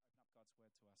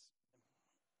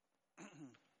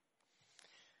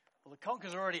Well, the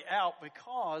Conker's already out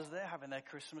because they're having their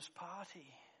Christmas party.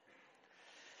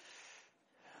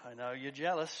 I know you're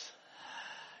jealous.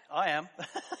 I am.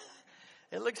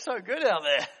 It looks so good out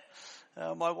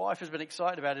there. My wife has been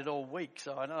excited about it all week,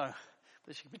 so I know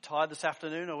whether she could be tired this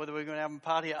afternoon or whether we're going to have a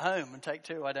party at home and take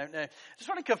two, I don't know. Just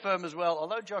want to confirm as well,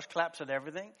 although Josh claps at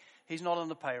everything, he's not on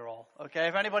the payroll. Okay,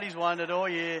 if anybody's wondered all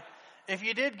year, if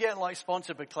you did get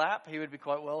sponsored by Clap, he would be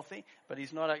quite wealthy, but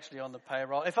he's not actually on the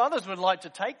payroll. If others would like to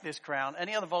take this crown,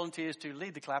 any other volunteers to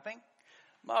lead the clapping?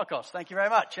 Marcos, thank you very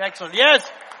much. Excellent. Yes.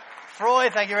 Froy,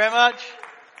 thank you very much.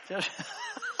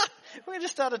 We're going to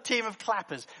start a team of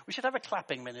clappers. We should have a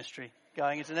clapping ministry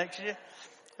going into next year.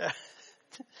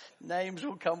 Names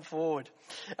will come forward.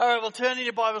 All right, well, turn in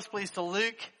your Bibles, please, to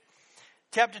Luke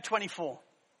chapter 24.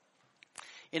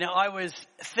 I was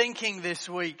thinking this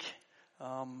week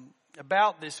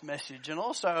about this message and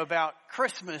also about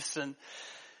Christmas. And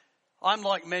I'm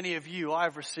like many of you,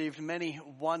 I've received many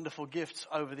wonderful gifts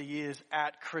over the years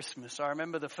at Christmas. I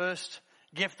remember the first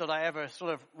gift that I ever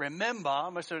sort of remember, I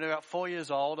must have been about 4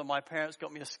 years old, and my parents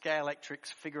got me a Scalextric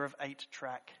figure of 8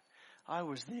 track. I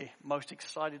was the most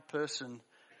excited person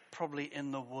probably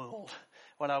in the world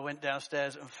when I went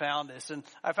downstairs and found this. And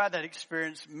I've had that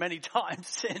experience many times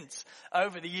since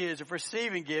over the years of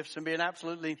receiving gifts and being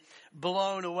absolutely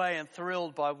blown away and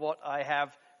thrilled by what I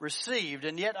have received.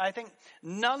 And yet I think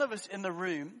none of us in the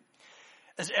room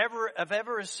have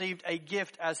ever received a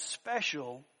gift as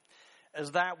special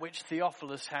as that which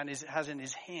Theophilus has in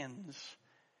his hands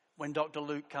when Dr.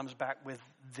 Luke comes back with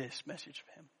this message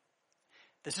for him.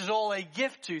 This is all a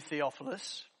gift to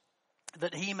Theophilus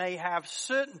that he may have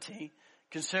certainty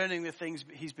concerning the things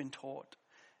he's been taught.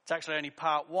 It's actually only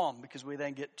part 1 because we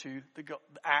then get to the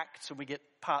Acts and we get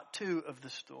part 2 of the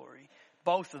story.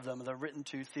 Both of them are written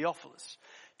to Theophilus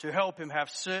to help him have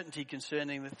certainty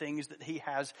concerning the things that he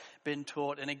has been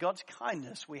taught. And in God's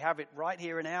kindness, we have it right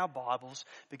here in our Bibles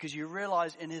because you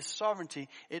realize in his sovereignty,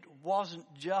 it wasn't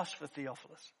just for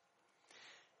Theophilus.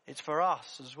 It's for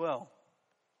us as well,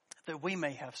 that we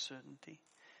may have certainty.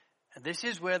 And this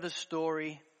is where the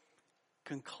story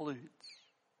concludes.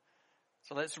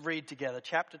 So let's read together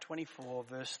chapter 24,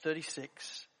 verse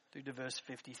 36 through to verse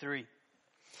 53.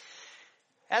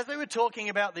 As they were talking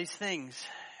about these things,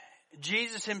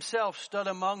 Jesus himself stood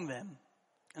among them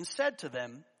and said to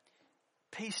them,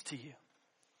 "Peace to you."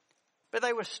 But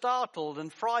they were startled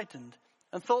and frightened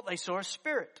and thought they saw a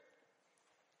spirit.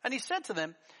 And he said to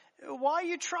them, "Why are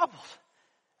you troubled?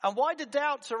 And why do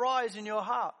doubts arise in your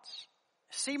hearts?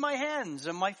 See my hands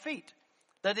and my feet,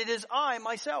 that it is I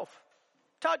myself.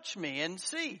 Touch me and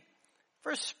see.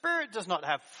 For a spirit does not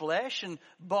have flesh and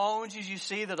bones as you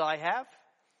see that I have."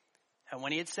 And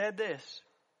when he had said this,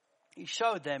 he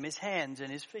showed them his hands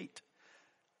and his feet.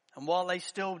 And while they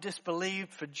still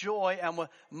disbelieved for joy and were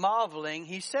marveling,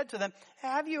 he said to them,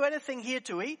 "Have you anything here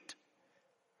to eat?"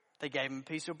 They gave him a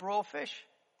piece of raw fish,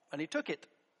 and he took it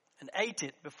and ate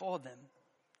it before them.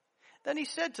 Then he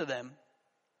said to them,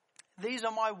 "These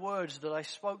are my words that I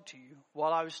spoke to you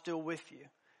while I was still with you,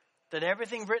 that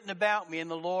everything written about me in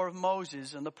the law of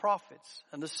Moses and the prophets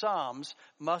and the Psalms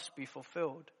must be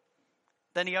fulfilled."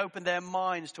 Then he opened their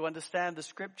minds to understand the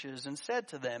scriptures and said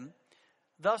to them,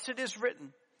 "Thus it is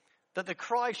written, that the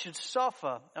Christ should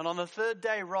suffer and on the third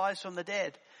day rise from the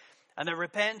dead, and that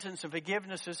repentance and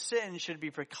forgiveness of sins should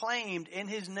be proclaimed in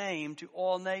his name to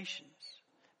all nations,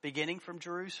 beginning from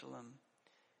Jerusalem.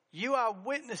 You are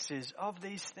witnesses of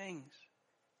these things.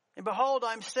 And behold,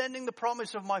 I am sending the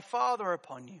promise of my Father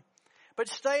upon you. But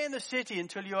stay in the city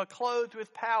until you are clothed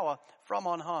with power from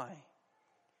on high."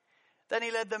 Then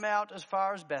he led them out as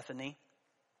far as Bethany,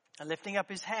 and lifting up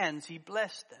his hands, he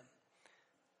blessed them.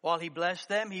 While he blessed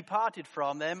them, he parted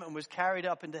from them and was carried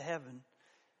up into heaven.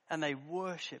 And they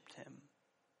worshipped him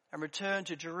and returned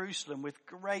to Jerusalem with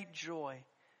great joy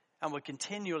and were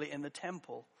continually in the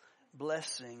temple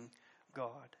blessing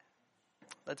God.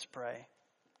 Let's pray.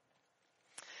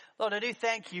 Lord, I do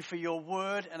thank you for your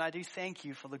word, and I do thank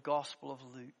you for the gospel of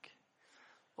Luke.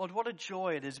 Lord, what a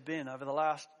joy it has been over the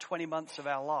last 20 months of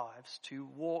our lives to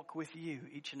walk with you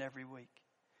each and every week,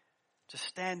 to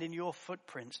stand in your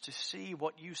footprints, to see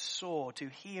what you saw, to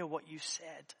hear what you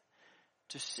said,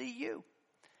 to see you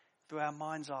through our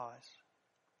mind's eyes.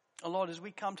 And Lord, as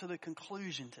we come to the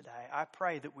conclusion today, I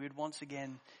pray that we would once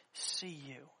again see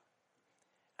you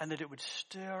and that it would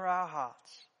stir our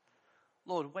hearts.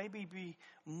 Lord, may we be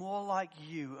more like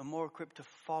you and more equipped to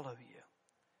follow you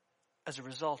as a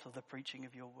result of the preaching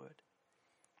of your word.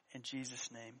 In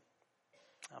Jesus' name,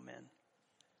 amen.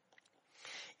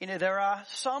 There are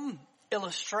some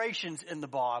illustrations in the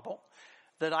Bible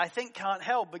that I think can't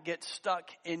help but get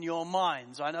stuck in your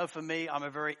minds. I know for me, I'm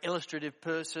a very illustrative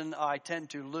person. I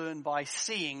tend to learn by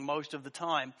seeing most of the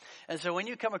time. And so when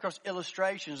you come across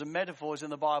illustrations and metaphors in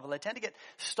the Bible, they tend to get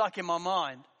stuck in my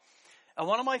mind. And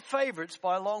one of my favorites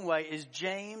by a long way is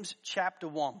James chapter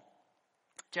 1.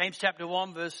 James chapter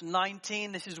 1 verse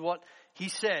 19, this is what he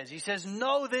says. He says,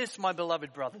 "Know this, my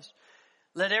beloved brothers.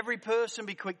 Let every person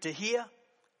be quick to hear,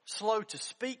 slow to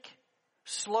speak,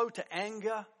 slow to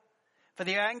anger. For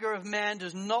the anger of man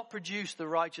does not produce the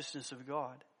righteousness of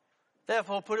God.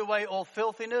 Therefore put away all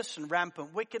filthiness and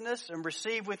rampant wickedness and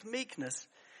receive with meekness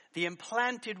the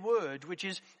implanted word which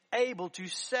is able to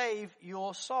save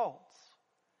your souls.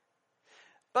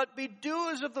 But be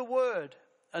doers of the word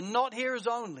and not hearers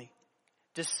only,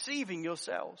 deceiving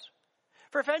yourselves.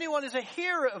 For if anyone is a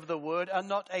hearer of the word and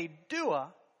not a doer,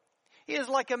 he is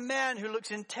like a man who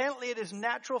looks intently at his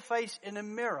natural face in a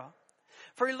mirror.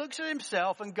 For he looks at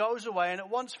himself and goes away and at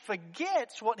once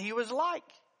forgets what he was like.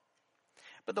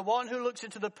 But the one who looks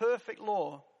into the perfect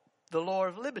law, the law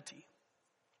of liberty,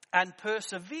 and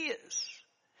perseveres,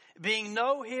 being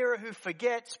no hearer who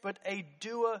forgets, but a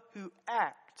doer who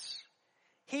acts,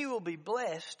 he will be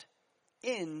blessed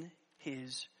in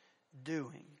his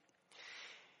doing."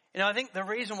 You know, I think the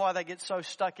reason why they get so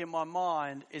stuck in my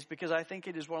mind is because I think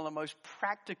it is one of the most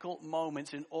practical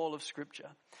moments in all of Scripture,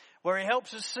 where it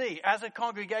helps us see, as a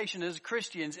congregation, as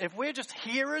Christians, if we're just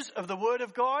hearers of the Word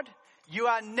of God, you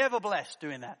are never blessed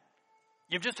doing that.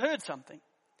 You've just heard something.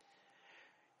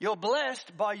 You're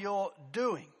blessed by your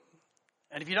doing.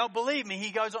 And if you don't believe me,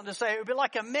 he goes on to say, it would be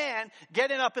like a man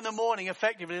getting up in the morning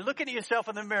effectively, looking at yourself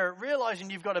in the mirror, realizing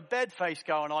you've got a bed face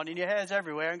going on and your hair's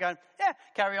everywhere and going, yeah,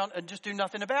 carry on and just do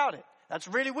nothing about it. That's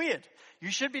really weird.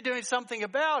 You should be doing something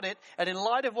about it. And in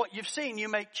light of what you've seen, you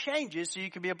make changes so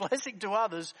you can be a blessing to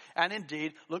others and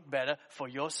indeed look better for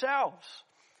yourselves.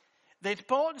 The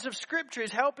importance of Scripture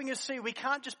is helping us see we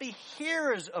can't just be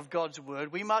hearers of God's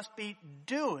word. We must be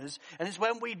doers. And it's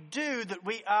when we do that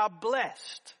we are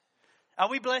blessed. Are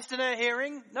we blessed in our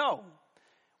hearing? No.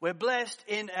 We're blessed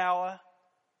in our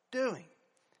doing.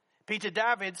 Peter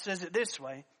David says it this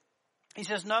way. He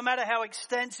says, no matter how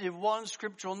extensive one's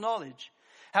scriptural knowledge,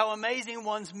 how amazing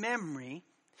one's memory,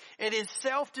 it is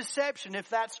self-deception if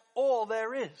that's all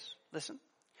there is. Listen.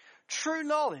 True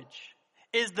knowledge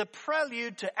is the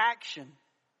prelude to action.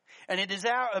 And it is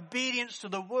our obedience to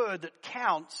the word that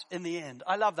counts in the end.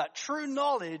 I love that. True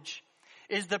knowledge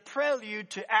is the prelude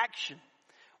to action.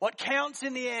 What counts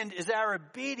in the end is our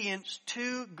obedience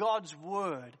to God's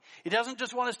word. He doesn't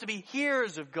just want us to be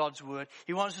hearers of God's word.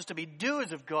 He wants us to be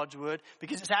doers of God's word,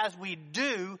 because it's as we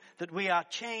do that we are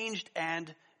changed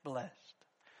and blessed.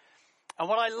 And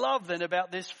what I love then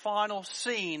about this final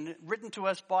scene written to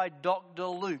us by Dr.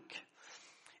 Luke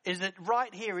is that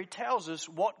right here it tells us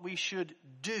what we should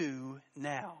do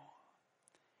now.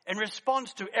 In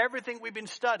response to everything we've been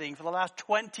studying for the last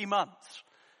 20 months,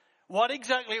 what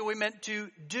exactly are we meant to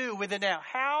do with it now?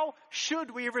 How should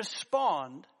we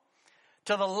respond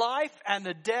to the life and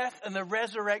the death and the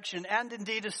resurrection and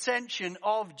indeed ascension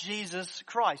of Jesus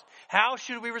Christ? How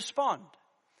should we respond?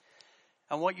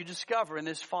 And what you discover in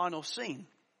this final scene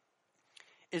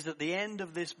is that the end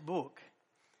of this book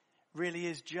really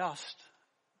is just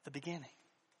the beginning.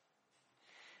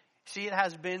 See, it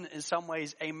has been in some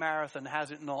ways a marathon,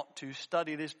 has it not, to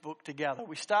study this book together.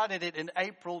 We started it in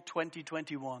April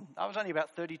 2021. I was only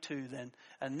about 32 then.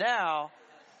 And now,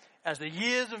 as the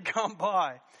years have gone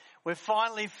by, we're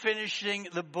finally finishing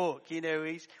the book. You know,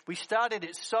 we started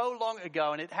it so long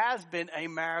ago, and it has been a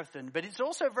marathon. But it's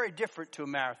also very different to a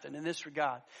marathon in this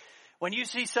regard. When you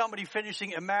see somebody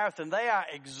finishing a marathon, they are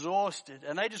exhausted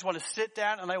and they just want to sit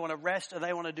down and they want to rest and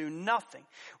they want to do nothing.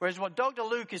 Whereas what Dr.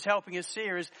 Luke is helping us see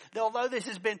is that although this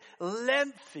has been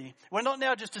lengthy, we're not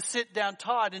now just to sit down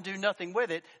tired and do nothing with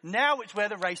it. Now it's where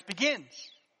the race begins.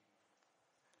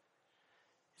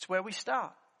 It's where we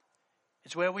start.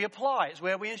 It's where we apply. It's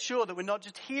where we ensure that we're not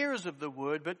just hearers of the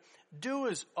word, but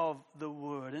doers of the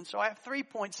word. And so I have 3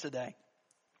 points today,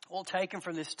 all taken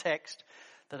from this text,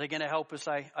 that are going to help us,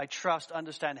 I trust,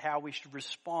 understand how we should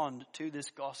respond to this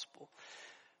gospel.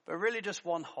 But really just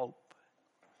one hope.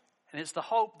 And it's the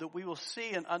hope that we will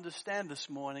see and understand this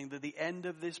morning that the end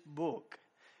of this book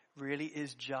really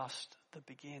is just the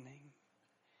beginning.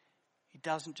 He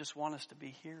doesn't just want us to be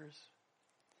hearers.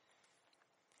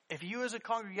 If you as a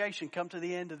congregation come to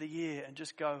the end of the year and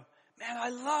just go, man, I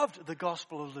loved the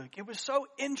Gospel of Luke, it was so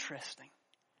interesting,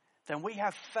 then we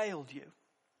have failed you.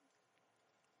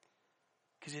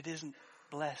 Because it isn't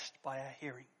blessed by our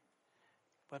hearing.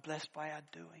 We're blessed by our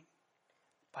doing,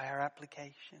 by our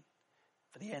application.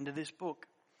 For the end of this book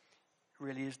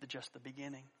really is just the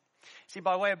beginning. See,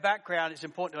 by way of background, it's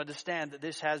important to understand that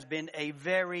this has been a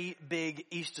very big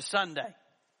Easter Sunday.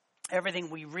 Everything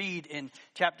we read in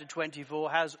chapter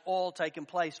 24 has all taken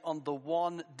place on the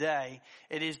one day.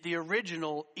 It is the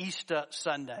original Easter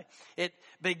Sunday. It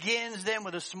begins then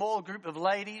with a small group of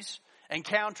ladies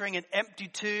encountering an empty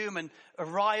tomb and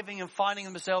arriving and finding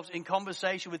themselves in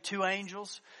conversation with two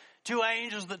angels. Two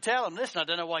angels that tell them, listen, I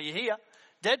don't know why you're here.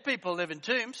 Dead people live in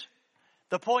tombs.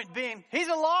 The point being, he's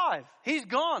alive. He's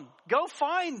gone. Go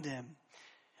find him.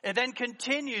 It then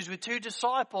continues with two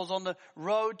disciples on the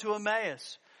road to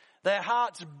Emmaus. Their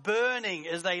hearts burning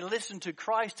as they listen to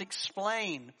Christ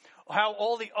explain how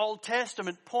all the Old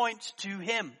Testament points to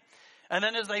him. And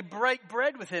then as they break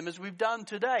bread with him, as we've done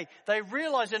today, they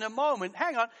realize in a moment,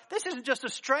 hang on, this isn't just a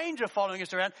stranger following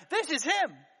us around. This is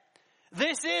him.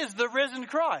 This is the risen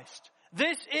Christ.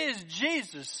 This is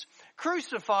Jesus,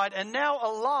 crucified and now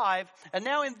alive. And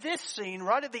now in this scene,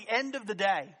 right at the end of the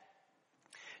day,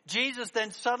 Jesus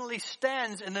then suddenly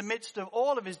stands in the midst of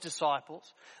all of his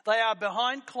disciples. They are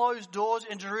behind closed doors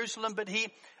in Jerusalem, but he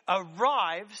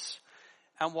arrives.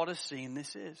 And what a scene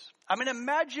this is. I mean,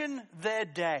 imagine their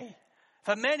day.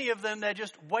 For many of them, they're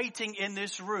just waiting in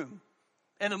this room.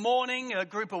 In the morning, a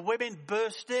group of women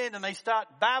burst in and they start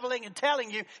babbling and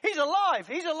telling you, he's alive,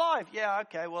 he's alive. Yeah,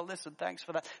 okay, well, listen, thanks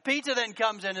for that. Peter then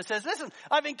comes in and says, listen,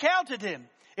 I've encountered him.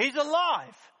 He's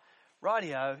alive.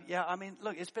 Rightio. Yeah, I mean,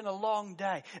 look, it's been a long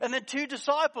day. And then two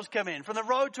disciples come in from the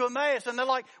road to Emmaus and they're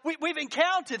like, we've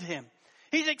encountered him.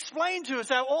 He's explained to us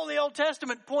how all the Old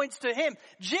Testament points to him.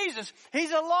 Jesus,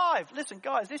 he's alive. Listen,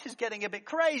 guys, this is getting a bit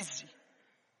crazy.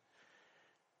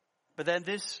 But then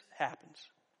this happens.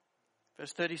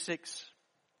 Verse 36.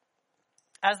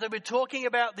 As they were talking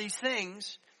about these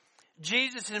things,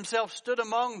 Jesus himself stood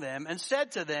among them and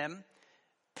said to them,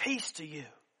 peace to you.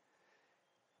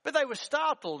 But they were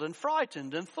startled and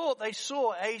frightened and thought they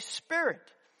saw a spirit.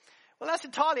 Well, that's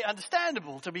entirely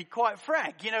understandable, to be quite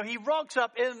frank. You know, he rocks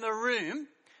up in the room.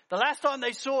 The last time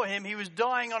they saw him, he was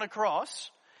dying on a cross.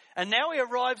 And now he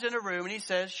arrives in a room and he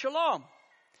says, Shalom,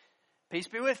 peace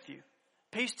be with you.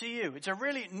 Peace to you. It's a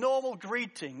really normal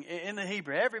greeting in the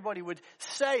Hebrew. Everybody would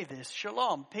say this,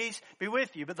 Shalom, peace be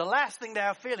with you. But the last thing they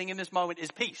are feeling in this moment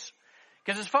is peace.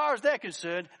 Because as far as they're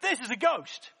concerned, this is a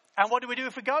ghost. And what do we do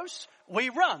for ghosts? We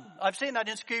run. I've seen that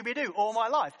in Scooby-Doo all my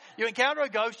life. You encounter a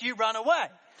ghost, you run away.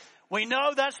 We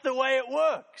know that's the way it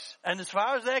works. And as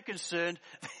far as they're concerned,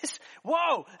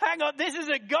 whoa, hang on, this is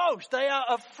a ghost. They are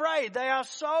afraid. They are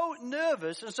so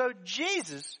nervous. And so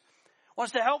Jesus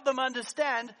wants to help them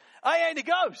understand, I ain't a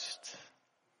ghost.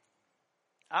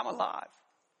 I'm alive.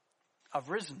 I've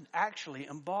risen, actually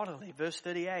and bodily. Verse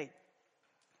 38.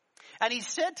 And he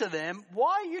said to them,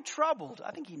 why are you troubled?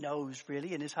 I think he knows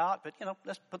really in his heart, but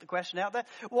let's put the question out there.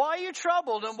 Why are you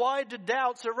troubled and why do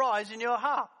doubts arise in your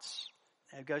hearts?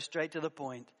 Now go straight to the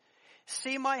point.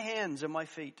 See my hands and my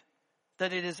feet,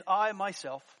 that it is I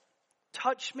myself.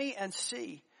 Touch me and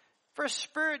see. For a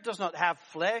spirit does not have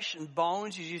flesh and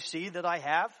bones as you see that I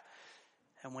have.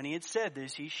 And when he had said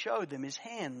this, he showed them his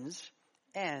hands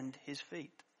and his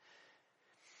feet.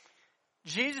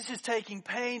 Jesus is taking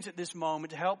pains at this moment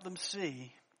to help them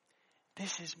see,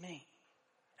 this is me.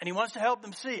 And he wants to help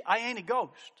them see, I ain't a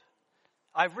ghost.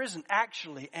 I've risen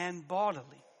actually and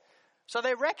bodily. So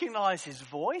they recognize his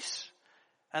voice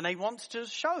and he wants to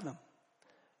show them.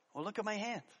 Well, look at my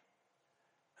hands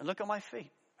and look at my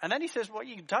feet. And then he says, well,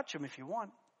 you can touch them if you want.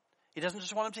 He doesn't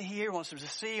just want them to hear, he wants them to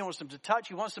see, he wants them to touch,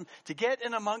 he wants them to get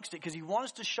in amongst it because he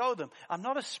wants to show them, I'm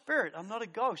not a spirit, I'm not a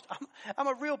ghost, I'm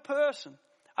a real person.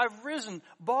 I've risen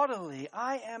bodily.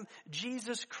 I am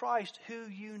Jesus Christ who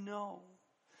you know.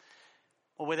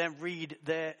 Well, we then read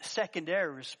their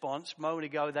secondary response. A moment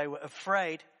ago they were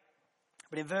afraid.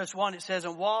 But in verse 1 it says,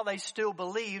 and while they still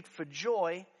believed for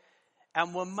joy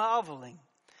and were marveling.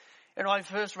 And I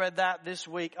first read that this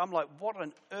week. I'm like, what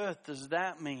on earth does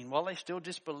that mean? While they still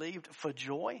disbelieved for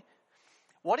joy?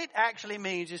 What it actually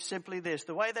means is simply this.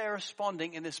 The way they're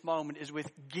responding in this moment is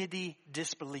with giddy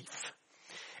disbelief.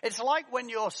 It's like when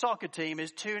your soccer team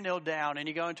is 2-0 down and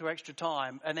you go into extra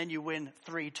time and then you win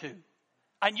 3-2.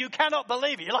 And you cannot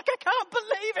believe it. You're like, I can't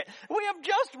believe it. We have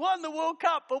just won the World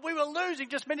Cup, but we were losing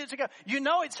just minutes ago. You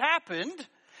know it's happened,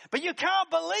 but you can't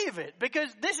believe it because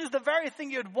this is the very thing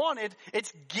you'd wanted.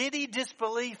 It's giddy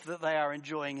disbelief that they are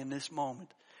enjoying in this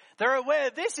moment. They're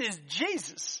aware this is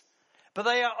Jesus, but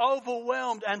they are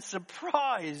overwhelmed and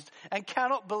surprised and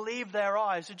cannot believe their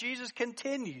eyes. So Jesus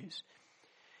continues.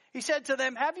 He said to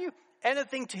them, have you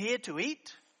anything here to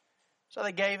eat? So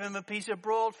they gave him a piece of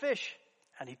broiled fish,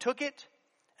 and he took it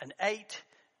and ate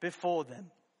before them.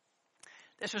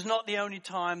 This was not the only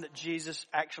time that Jesus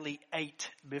actually ate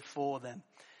before them.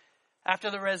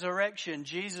 After the resurrection,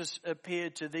 Jesus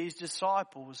appeared to these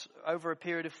disciples over a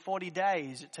period of 40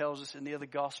 days, it tells us in the other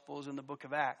Gospels in the book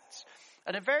of Acts.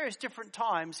 And at various different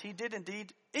times, he did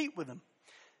indeed eat with them.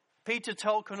 Peter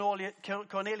told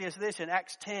Cornelius this in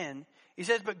Acts 10. He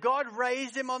says, "But God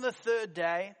raised him on the third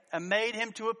day and made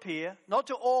him to appear, not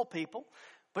to all people,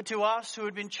 but to us who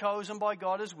had been chosen by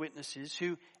God as witnesses,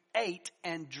 who ate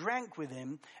and drank with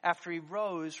him after he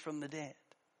rose from the dead."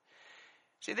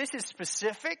 See, this is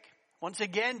specific. Once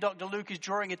again, Dr. Luke is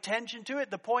drawing attention to it.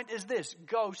 The point is this: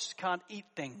 ghosts can't eat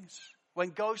things.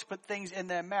 When ghosts put things in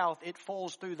their mouth, it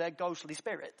falls through their ghostly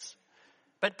spirits.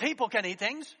 But people can eat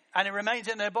things, and it remains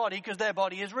in their body because their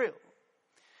body is real.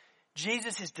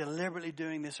 Jesus is deliberately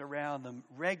doing this around them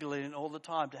regularly and all the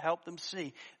time to help them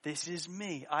see, this is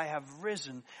me. I have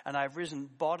risen, and I've risen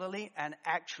bodily and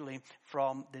actually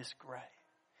from this grave.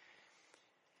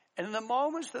 And in the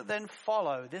moments that then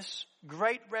follow this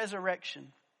great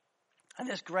resurrection and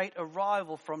this great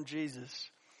arrival from Jesus,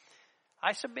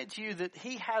 I submit to you that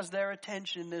he has their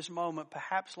attention in this moment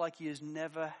perhaps like he has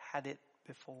never had it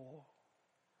before.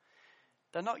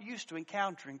 They're not used to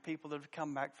encountering people that have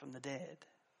come back from the dead.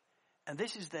 And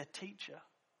this is their teacher,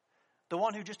 the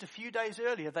one who just a few days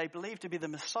earlier they believed to be the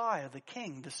Messiah, the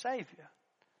King, the Savior.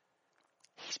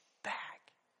 He's back,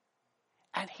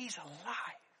 and he's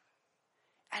alive,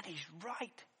 and he's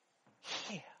right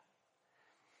here.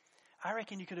 I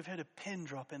reckon you could have heard a pin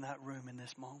drop in that room in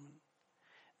this moment.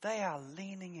 They are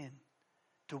leaning in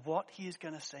to what he is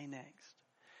going to say next.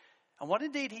 And what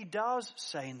indeed he does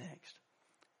say next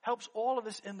helps all of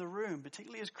us in the room,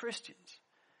 particularly as Christians,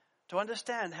 to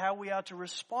understand how we are to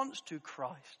respond to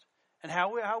Christ and how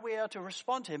we are to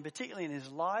respond to him, particularly in his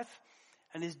life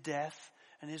and his death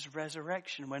and his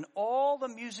resurrection. When all the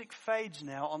music fades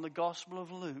now on the Gospel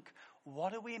of Luke,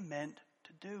 what are we meant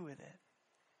to do with it?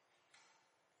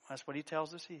 That's what he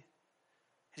tells us here.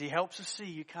 He helps us see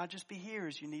you can't just be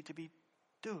hearers, you need to be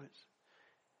doers.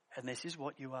 And this is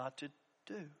what you are to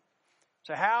do.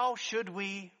 So how should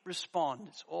we respond?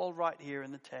 It's all right here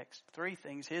in the text. 3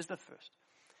 things. Here's the first.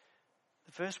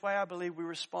 The first way I believe we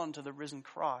respond to the risen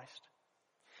Christ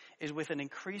is with an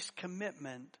increased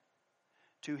commitment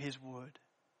to his word.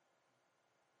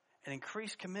 An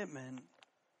increased commitment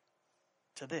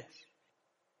to this.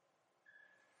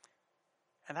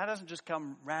 And that doesn't just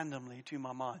come randomly to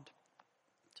my mind.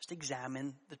 Just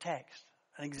examine the text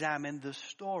and examine the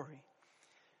story.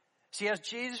 See, as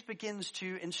Jesus begins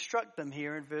to instruct them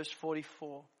here in verse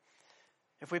 44,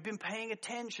 if we've been paying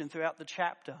attention throughout the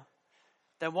chapter,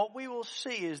 then what we will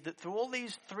see is that through all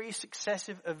these 3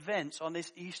 successive events on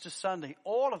this Easter Sunday,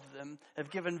 all of them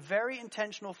have given very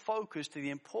intentional focus to the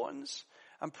importance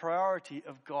and priority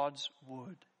of God's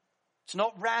word. It's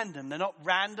not random. They're not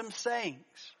random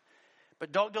sayings.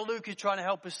 But Dr. Luke is trying to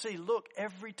help us see, look,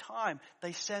 every time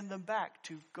they send them back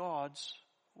to God's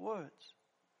words.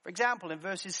 For example, in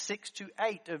verses 6 to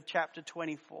 8 of chapter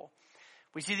 24,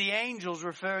 we see the angels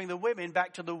referring the women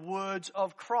back to the words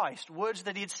of Christ, words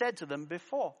that he had said to them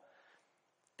before.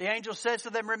 The angel says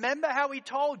to them, remember how he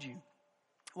told you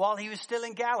while he was still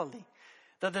in Galilee,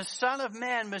 that the Son of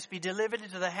Man must be delivered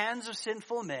into the hands of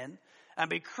sinful men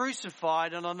and be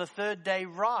crucified and on the third day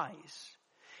rise.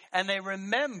 And they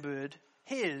remembered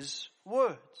his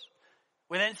words.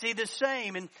 We then see the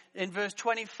same in verse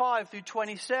 25 through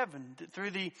 27. Through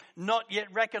the not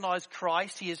yet recognized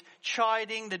Christ, he is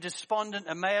chiding the despondent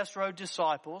Emmaus Road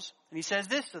disciples. And he says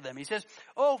this to them. He says,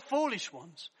 "O foolish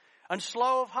ones, and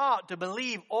slow of heart to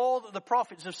believe all that the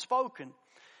prophets have spoken.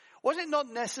 Was it not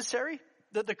necessary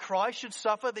that the Christ should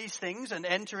suffer these things and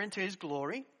enter into his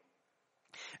glory?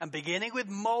 And beginning with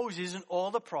Moses and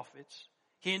all the prophets,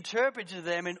 he interpreted to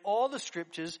them in all the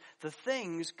scriptures the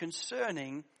things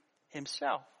concerning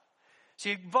himself."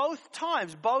 See, both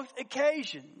times, both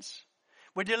occasions,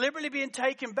 we're deliberately being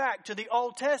taken back to the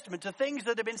Old Testament, to things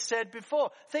that have been said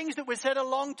before, things that were said a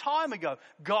long time ago,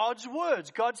 God's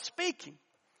words, God speaking.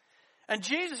 And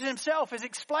Jesus himself is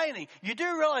explaining, you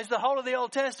do realize the whole of the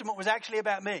Old Testament was actually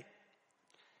about me.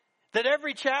 That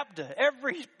every chapter,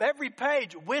 every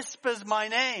page whispers my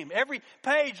name. Every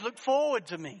page looked forward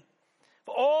to me.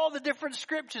 For all the different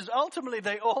scriptures, ultimately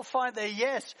they all find their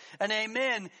yes and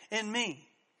amen in me.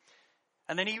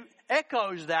 And then he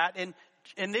echoes that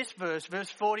in this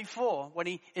verse 44, when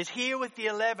he is here with the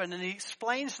 11 and he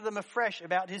explains to them afresh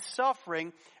about his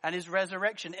suffering and his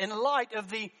resurrection in light of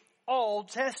the Old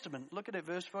Testament. Look at it,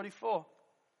 verse 44.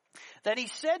 Then he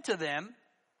said to them,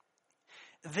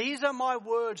 "These are my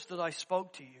words that I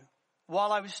spoke to you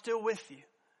while I was still with you,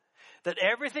 that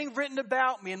everything written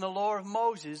about me in the law of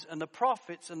Moses and the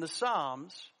prophets and the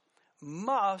Psalms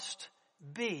must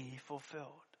be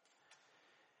fulfilled."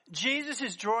 Jesus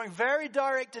is drawing very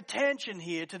direct attention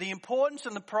here to the importance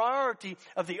and the priority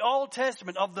of the Old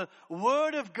Testament, of the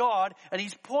Word of God, and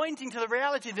he's pointing to the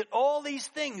reality that all these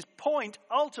things point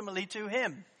ultimately to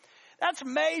him. That's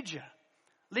major.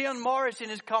 Leon Morris in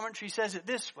his commentary says it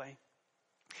this way.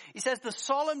 He says the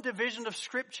solemn division of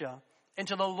Scripture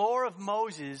into the law of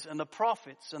Moses and the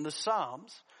prophets and the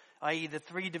Psalms, i.e. the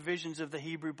three divisions of the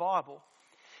Hebrew Bible,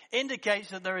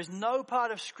 indicates that there is no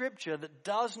part of Scripture that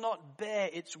does not bear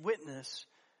its witness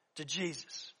to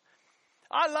Jesus.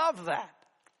 I love that.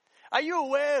 Are you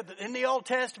aware that in the Old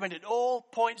Testament it all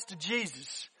points to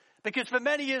Jesus? Because for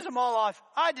many years of my life,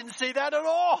 I didn't see that at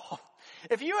all.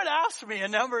 If you had asked me a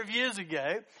number of years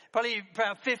ago, probably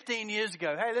about 15 years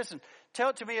ago, hey, listen,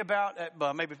 tell to me about,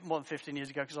 well, maybe more than 15 years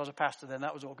ago because I was a pastor then,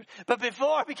 that was all good. But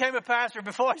before I became a pastor,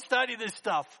 before I studied this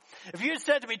stuff, if you had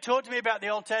said to me, talk to me about the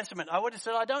Old Testament, I would have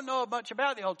said, I don't know much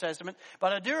about the Old Testament,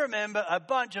 but I do remember a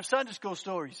bunch of Sunday school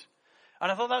stories.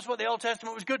 And I thought that's what the Old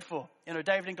Testament was good for. You know,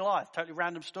 David and Goliath, totally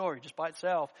random story just by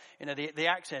itself. You know, the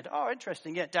axe head, oh,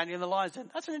 interesting. Yeah, Daniel and the lion's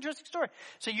den. That's an interesting story.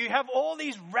 So you have all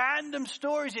these random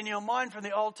stories in your mind from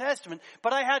the Old Testament.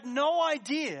 But I had no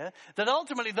idea that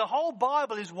ultimately the whole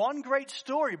Bible is one great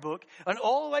storybook. And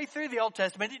all the way through the Old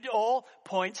Testament, it all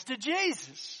points to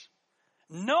Jesus.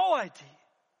 No idea.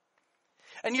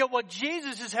 And yet what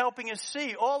Jesus is helping us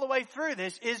see all the way through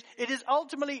this is it is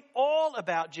ultimately all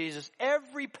about Jesus.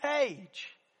 Every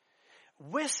page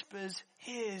whispers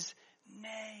his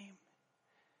name.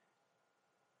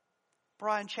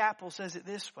 Brian Chappell says it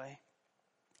this way.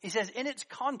 He says, in its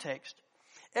context,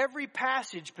 every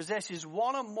passage possesses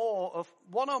one or more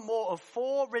of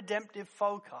four redemptive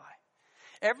foci.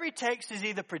 Every text is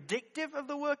either predictive of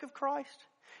the work of Christ,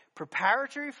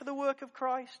 preparatory for the work of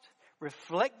Christ,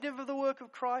 reflective of the work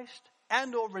of Christ,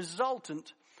 and or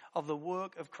resultant of the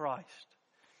work of Christ.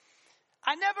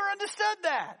 I never understood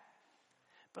that.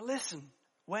 But listen,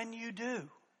 when you do,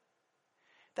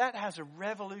 that has a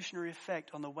revolutionary effect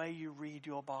on the way you read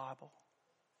your Bible.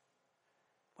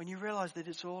 When you realize that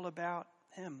it's all about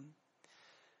him.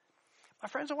 My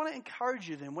friends, I want to encourage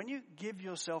you then, when you give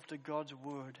yourself to God's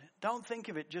Word, don't think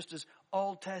of it just as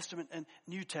Old Testament and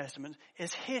New Testament,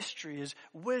 as history, as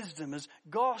wisdom, as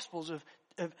gospels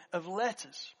of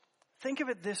letters. Think of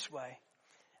it this way.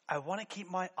 I want to keep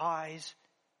my eyes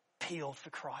peeled for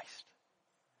Christ.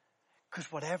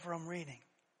 Because whatever I'm reading,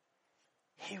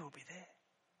 he will be there.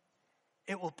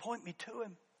 It will point me to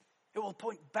him. It will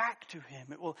point back to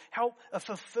him. It will help a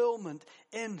fulfillment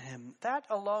in him. That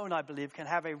alone, I believe, can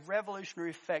have a revolutionary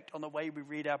effect on the way we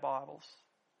read our Bibles.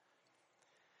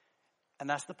 And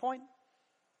that's the point.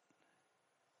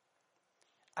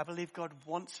 I believe God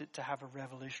wants it to have a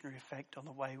revolutionary effect on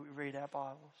the way we read our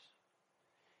Bibles.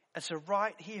 And so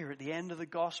right here at the end of the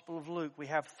Gospel of Luke, we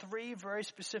have three very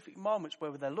specific moments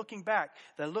where they're looking back,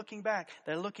 they're looking back,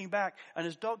 they're looking back. And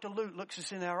as Dr. Luke looks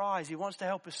us in our eyes, he wants to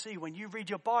help us see when you read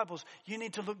your Bibles, you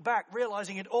need to look back,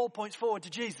 realizing it all points forward to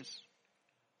Jesus.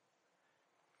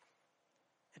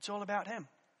 It's all about him.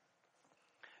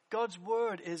 God's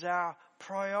Word is our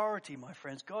priority, my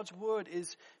friends. God's Word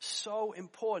is so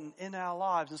important in our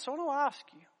lives. And so I want to ask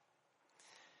you,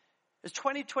 as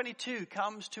 2022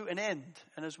 comes to an end,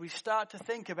 and as we start to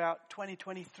think about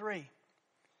 2023,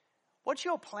 what's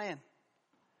your plan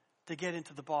to get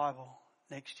into the Bible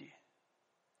next year?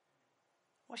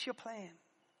 What's your plan?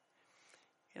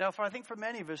 You know, I think for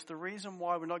many of us, the reason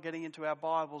why we're not getting into our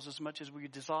Bibles as much as we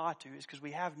desire to is because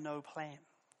we have no plan.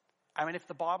 I mean, if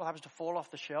the Bible happens to fall off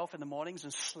the shelf in the mornings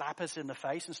and slap us in the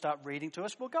face and start reading to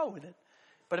us, we'll go with it.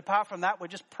 But apart from that, we're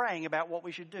just praying about what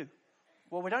we should do.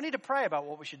 Well, we don't need to pray about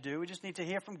what we should do. We just need to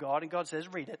hear from God, and God says,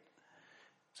 read it.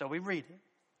 So we read it.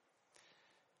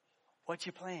 What's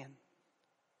your plan?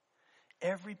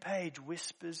 Every page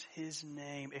whispers his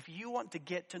name. If you want to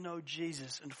get to know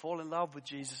Jesus and fall in love with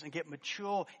Jesus and get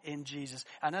mature in Jesus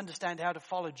and understand how to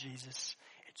follow Jesus,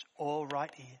 it's all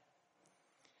right here.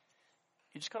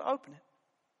 You just got to open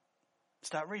it.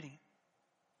 Start reading it.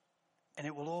 And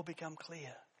it will all become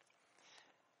clear.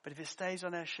 But if it stays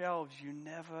on our shelves, you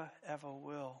never, ever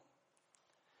will.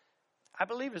 I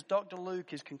believe as Dr.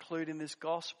 Luke is concluding this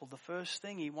gospel, the first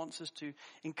thing he wants us to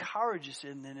encourage us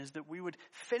in then is that we would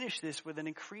finish this with an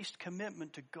increased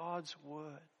commitment to God's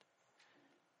Word.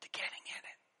 To getting in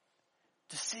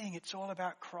it. To seeing it's all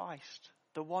about Christ.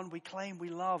 The one we claim we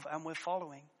love and we're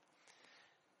following.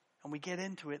 And we get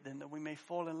into it then that we may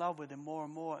fall in love with him more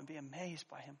and more and be amazed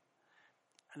by him.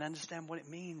 And understand what it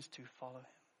means to follow him.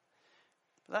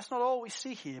 But that's not all we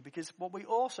see here, because what we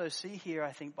also see here,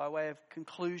 I think, by way of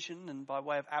conclusion and by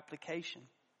way of application,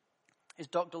 is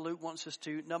Dr. Luke wants us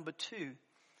to, number 2,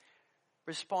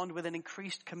 respond with an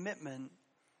increased commitment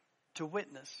to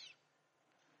witness.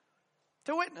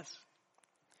 To witness.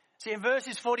 See, in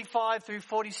verses 45 through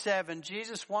 47,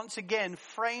 Jesus once again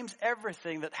frames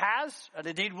everything that has, and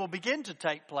indeed will begin to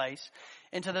take place,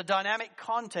 into the dynamic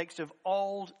context of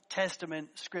Old Testament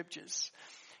scriptures.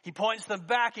 He points them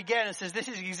back again and says this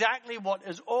is exactly what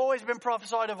has always been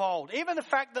prophesied of old. Even the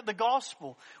fact that the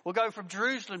gospel will go from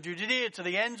Jerusalem to Judea to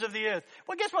the ends of the earth.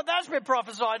 Well, guess what? That's been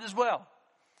prophesied as well.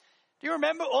 Do you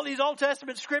remember all these Old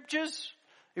Testament scriptures?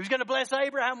 He was going to bless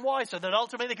Abraham. Why? So that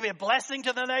ultimately there could be a blessing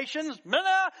to the nations? No,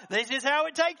 this is how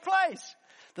it takes place.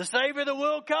 The Savior of the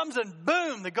world comes and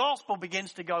boom, the gospel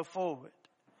begins to go forward.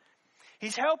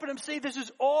 He's helping them see this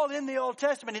is all in the Old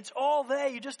Testament. It's all there.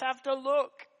 You just have to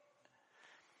look.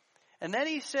 And then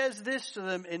he says this to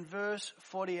them in verse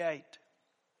 48.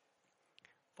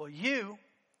 For you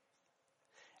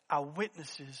are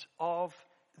witnesses of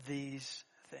these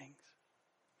things.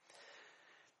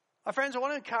 My friends, I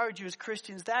want to encourage you as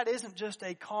Christians, that isn't just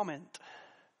a comment.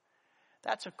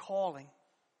 That's a calling.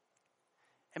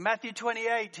 In Matthew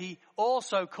 28, he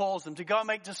also calls them to go and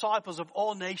make disciples of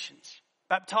all nations,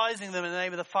 baptizing them in the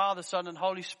name of the Father, Son, and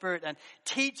Holy Spirit, and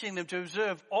teaching them to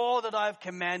observe all that I have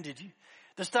commanded you.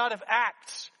 The start of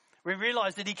Acts, we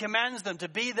realize that he commands them to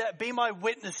be my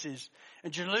witnesses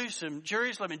in Jerusalem,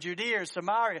 and Judea, and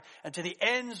Samaria, and to the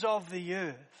ends of the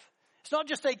earth. It's not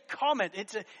just a comment,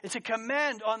 it's a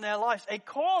command on their lives, a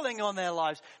calling on their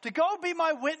lives to go be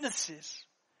my witnesses.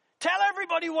 Tell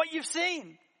everybody what you've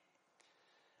seen.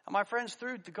 And my friends,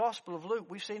 through the Gospel of Luke,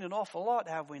 we've seen an awful lot,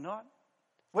 have we not?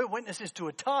 We're witnesses to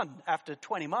a ton after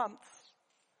 20 months.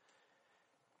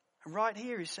 And right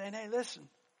here he's saying, hey, listen,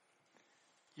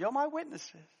 you're my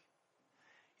witnesses.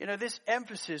 You know, this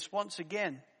emphasis, once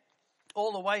again,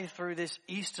 all the way through this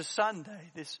Easter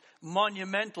Sunday, this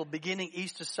monumental beginning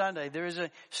Easter Sunday, there is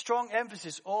a strong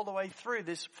emphasis all the way through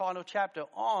this final chapter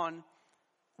on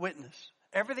witness.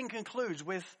 Everything concludes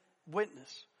with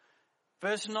witness.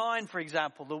 Verse 9, for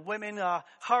example, the women are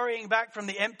hurrying back from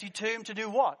the empty tomb to do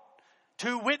what?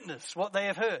 To witness what they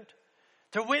have heard.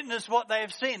 To witness what they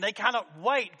have seen. They cannot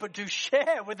wait but to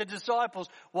share with the disciples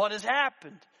what has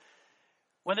happened.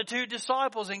 When the two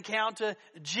disciples encounter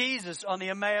Jesus on the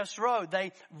Emmaus Road,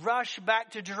 they rush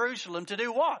back to Jerusalem to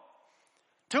do what?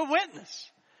 To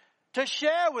witness. To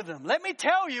share with them. Let me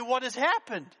tell you what has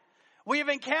happened. We have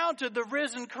encountered the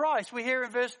risen Christ. We hear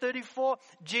in verse 34,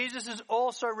 Jesus has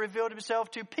also revealed himself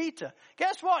to Peter.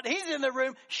 Guess what? He's in the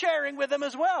room sharing with them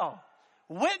as well.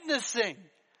 Witnessing.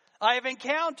 I have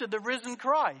encountered the risen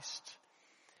Christ.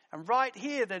 And right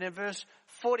here then in verse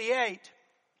 48,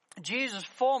 Jesus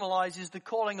formalizes the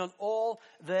calling on all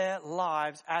their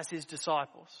lives as his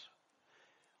disciples.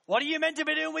 What are you meant to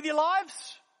be doing with your lives?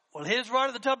 Well, here's right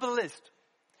at the top of the list.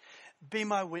 Be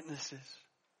my witnesses.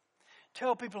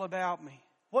 Tell people about me.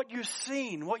 What you've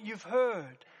seen, what you've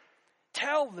heard.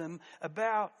 Tell them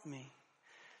about me.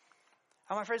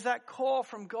 And my friends, that call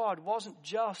from God wasn't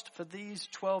just for these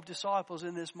 12 disciples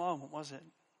in this moment, was it?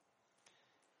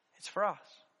 It's for us.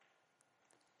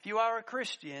 If you are a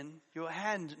Christian, your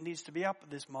hand needs to be up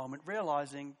at this moment,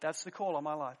 realizing that's the call on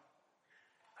my life.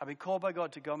 I've been called by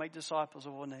God to go make disciples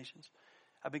of all nations.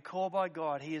 I've been called by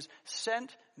God. He has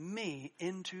sent me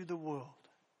into the world.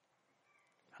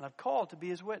 And I've called to be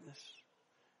his witness.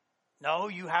 No,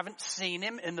 you haven't seen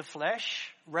him in the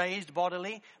flesh, raised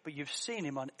bodily, but you've seen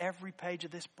him on every page of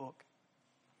this book.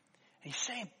 And he's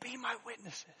saying, be my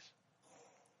witnesses.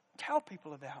 Tell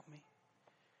people about me.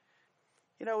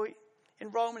 You know, in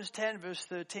Romans 10 verse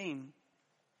 13,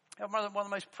 one of the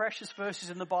most precious verses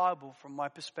in the Bible from my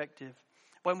perspective,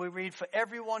 when we read, for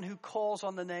everyone who calls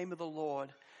on the name of the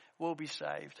Lord will be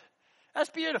saved.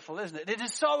 That's beautiful, isn't it? It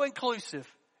is so inclusive.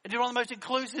 It is one of the most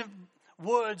inclusive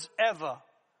words ever.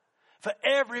 For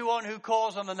everyone who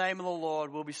calls on the name of the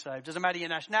Lord will be saved. Doesn't matter your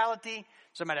nationality.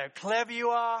 Doesn't matter how clever you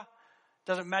are.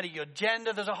 Doesn't matter your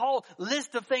gender. There's a whole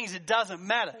list of things. It doesn't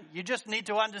matter. You just need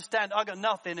to understand I got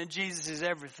nothing and Jesus is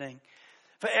everything.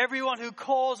 For everyone who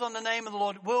calls on the name of the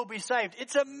Lord will be saved.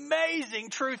 It's amazing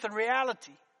truth and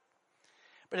reality.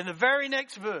 But in the very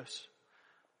next verse,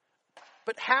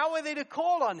 but how are they to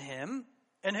call on him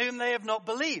in whom they have not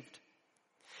believed?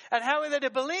 And how are they to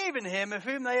believe in him of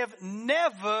whom they have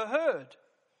never heard?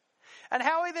 And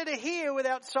how are they to hear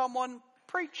without someone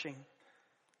preaching?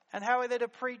 And how are they to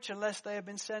preach unless they have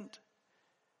been sent?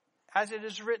 As it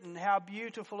is written, how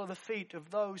beautiful are the feet of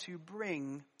those who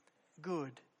bring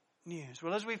good news.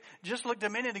 Well, as we've just looked a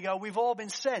minute ago, we've all been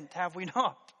sent, have we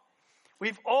not?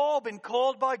 We've all been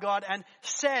called by God and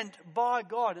sent by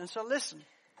God. And so listen,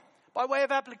 by way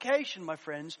of application, my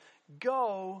friends,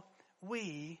 go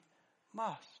we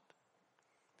must.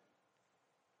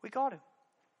 We got to.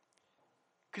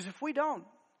 Because if we don't,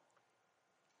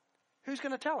 who's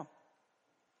going to tell them?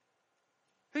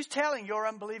 Who's telling your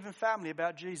unbelieving family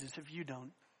about Jesus if you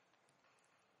don't?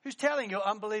 Who's telling your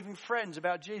unbelieving friends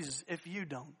about Jesus if you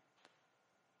don't?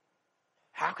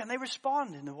 How can they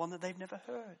respond in the one that they've never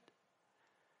heard?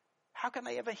 How can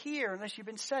they ever hear unless you've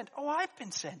been sent? Oh, I've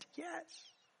been sent. Yes.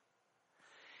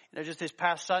 You know, just this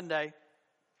past Sunday,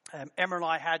 Emma and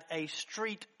I had a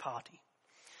street party.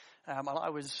 And I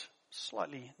was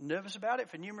slightly nervous about it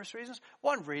for numerous reasons.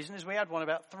 One reason is we had one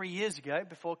about 3 years ago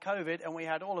before COVID, and we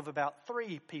had all of about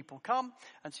 3 people come.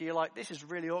 And so you're like, this is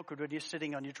really awkward when you're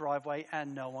sitting on your driveway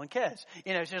and no one cares.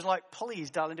 You know, so it's like, please,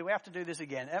 darling, do we have to do this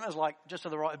again? Emma's like just to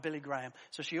the right of Billy Graham.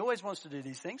 So she always wants to do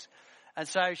these things. And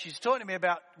so she's talking to me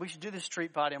about, we should do this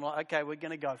street party. I'm like, okay, we're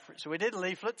going to go for it. So we did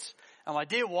leaflets, and my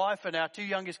dear wife and our 2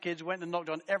 youngest kids went and knocked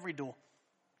on every door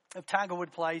of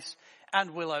Tanglewood Place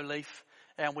and Willow Leaf,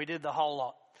 and we did the whole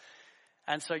lot.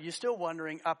 And so you're still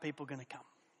wondering, are people going to come?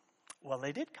 Well,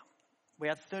 they did come. We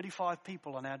had 35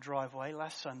 people on our driveway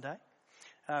last Sunday.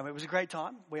 It was a great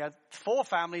time. We had 4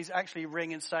 families actually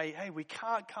ring and say, hey, we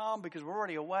can't come because we're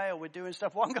already away or we're doing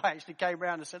stuff. One guy actually came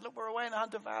around and said, look, we're away in the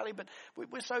Hunter Valley, but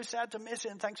we're so sad to miss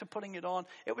it, and thanks for putting it on.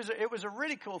 It was a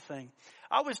really cool thing.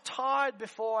 I was tired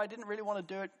before. I didn't really want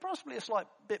to do it. Possibly a slight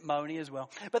bit moany as well.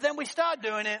 But then we started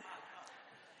doing it.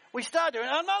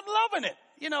 I'm not loving it.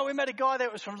 You know, we met a guy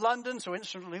that was from London, so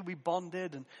instantly we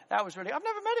bonded, and that was really, I've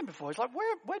never met him before. He's like,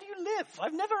 where do you live?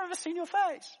 I've never ever seen your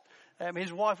face.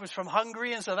 His wife was from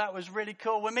Hungary, and so that was really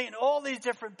cool. We're meeting all these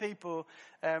different people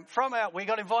we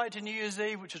got invited to New Year's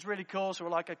Eve, which was really cool. So we're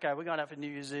like, okay, we're going out for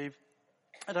New Year's Eve.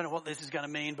 I don't know what this is going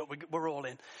to mean, but we're all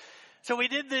in. So we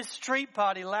did this street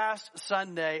party last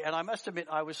Sunday, and I must admit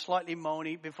I was slightly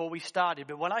moany before we started.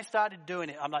 But when I started doing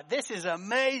it, I'm like, this is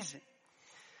amazing.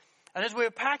 And as we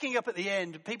were packing up at the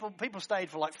end, people stayed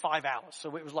for like 5 hours.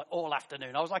 So it was like all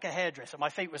afternoon. I was like a hairdresser. My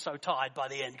feet were so tired by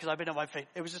the end because I've been on my feet.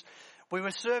 It was just, we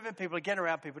were serving people, getting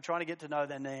around people, trying to get to know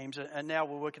their names. And now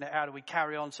we're working out how do we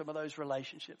carry on some of those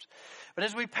relationships. But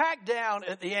as we packed down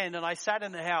at the end and I sat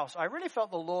in the house, I really felt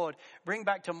the Lord bring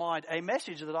back to mind a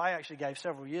message that I actually gave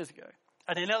several years ago.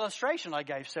 And an illustration I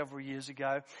gave several years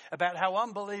ago about how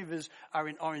unbelievers are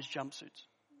in orange jumpsuits.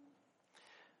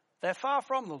 They're far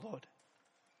from the Lord.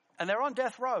 And they're on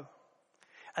death row.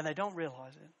 And they don't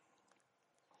realize it.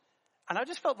 And I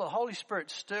just felt the Holy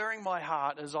Spirit stirring my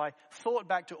heart as I thought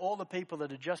back to all the people that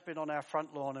had just been on our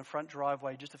front lawn and front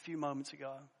driveway just a few moments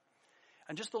ago.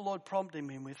 And just the Lord prompting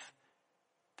me with,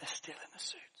 they're still in the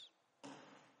suits.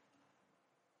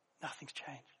 Nothing's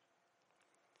changed.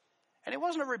 And it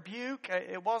wasn't a rebuke.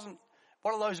 It wasn't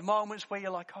one of those moments where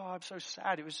you're like, oh, I'm so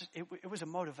sad. It was a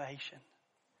motivation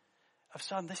of,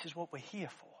 son, this is what we're here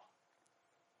for.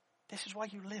 This is why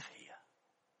you live here.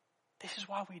 This is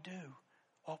why we do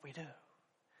what we do.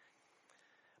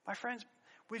 My friends,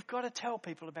 we've got to tell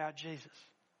people about Jesus.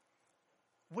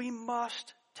 We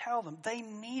must tell them. They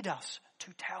need us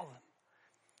to tell them.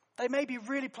 They may be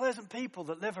really pleasant people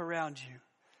that live around you.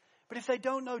 But if they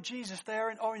don't know Jesus, they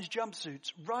are in orange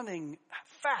jumpsuits running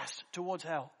fast towards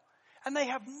hell. And they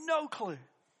have no clue.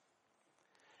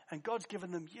 And God's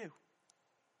given them you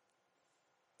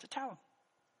to tell them.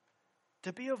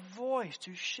 To be a voice,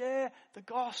 to share the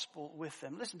gospel with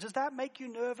them. Listen, does that make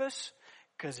you nervous?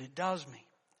 Because it does me.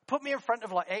 Put me in front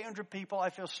of like 800 people, I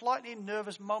feel slightly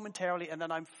nervous momentarily, and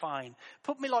then I'm fine.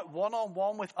 Put me like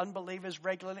one-on-one with unbelievers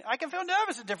regularly. I can feel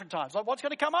nervous at different times. Like, what's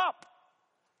going to come up?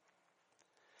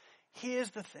 Here's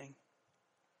the thing.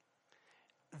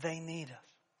 They need us.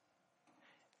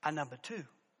 And number 2,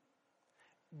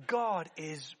 God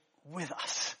is with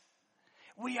us.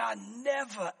 We are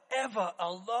never, ever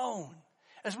alone.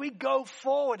 As we go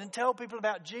forward and tell people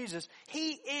about Jesus,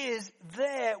 He is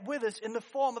there with us in the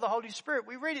form of the Holy Spirit.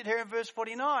 We read it here in verse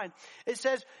 49. It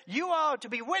says, you are to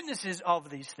be witnesses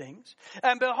of these things.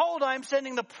 And behold, I am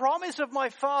sending the promise of my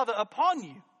Father upon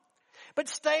you. But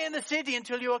stay in the city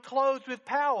until you are clothed with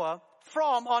power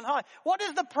from on high. What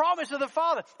is the promise of the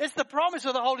Father? It's the promise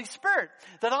of the Holy Spirit.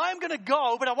 That I am going to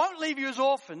go, but I won't leave you as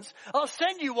orphans. I'll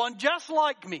send you one just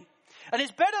like me. And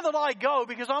it's better that I go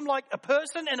because I'm like a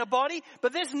person in a body.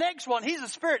 But this next one, He's a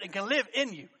spirit and can live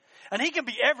in you. And He can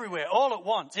be everywhere all at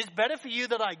once. It's better for you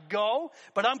that I go,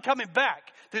 but I'm coming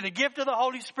back through the gift of the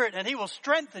Holy Spirit. And He will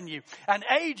strengthen you and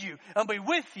aid you and be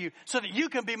with you so that you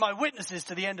can be my witnesses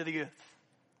to the end of the earth.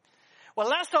 Well,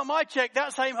 last time I checked,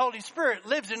 that same Holy Spirit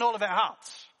lives in all of our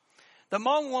hearts. The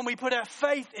moment when we put our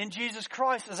faith in Jesus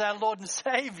Christ as our Lord and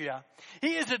Savior,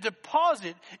 He is a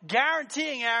deposit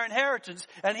guaranteeing our inheritance,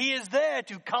 and He is there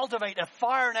to cultivate a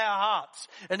fire in our hearts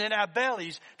and in our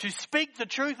bellies to speak the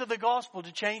truth of the gospel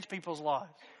to change people's lives.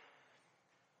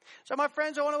 So my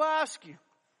friends, I want to ask you,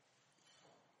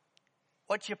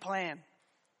 what's your plan?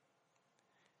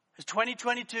 As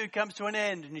 2022 comes to an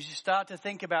end and as you start to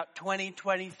think about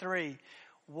 2023,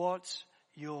 what's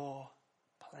your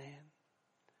plan?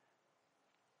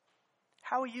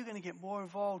 How are you going to get more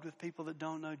involved with people that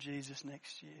don't know Jesus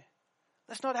next year?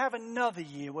 Let's not have another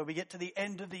year where we get to the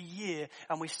end of the year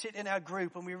and we sit in our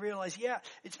group and we realize, yeah,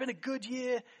 it's been a good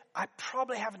year. I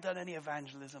probably haven't done any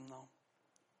evangelism though.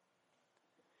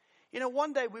 You know,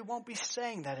 one day we won't be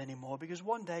saying that anymore because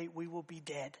one day we will be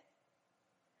dead.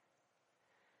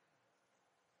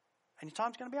 And your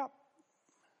time's going to be up.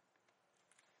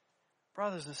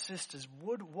 Brothers and sisters,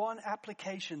 would one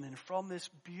application then from this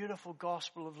beautiful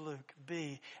gospel of Luke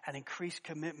be an increased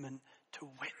commitment to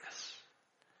witness?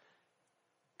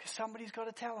 Because somebody's got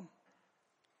to tell them.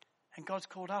 And God's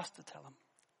called us to tell them.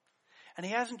 And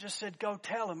he hasn't just said, go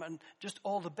tell them and just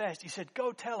all the best. He said,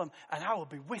 go tell them and I will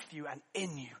be with you and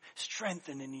in you,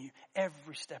 strengthening you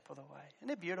every step of the way.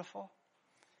 Isn't it beautiful?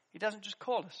 He doesn't just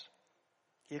call us.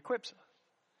 He equips us.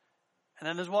 And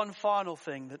then there's one final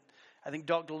thing that I think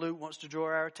Dr. Luke wants to draw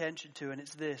our attention to, and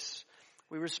it's this.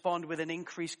 We respond with an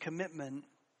increased commitment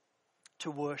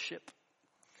to worship.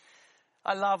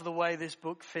 I love the way this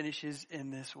book finishes in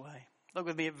this way. Look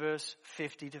with me at verse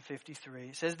 50 to 53.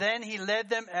 It says, then he led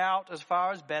them out as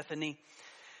far as Bethany,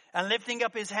 and lifting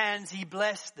up his hands, he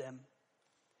blessed them.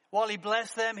 While he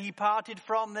blessed them, he parted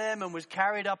from them and was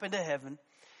carried up into heaven.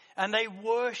 And they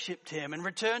worshipped him and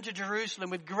returned to Jerusalem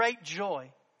with great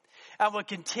joy, and were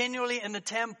continually in the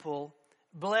temple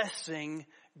blessing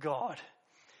God.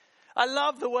 I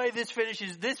love the way this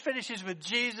finishes. This finishes with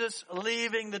Jesus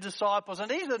leaving the disciples.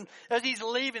 And even as he's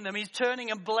leaving them, he's turning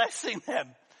and blessing them.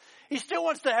 He still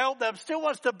wants to help them, still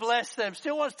wants to bless them,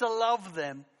 still wants to love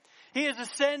them. He is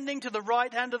ascending to the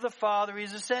right hand of the Father. He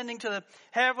is ascending to the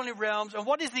heavenly realms. And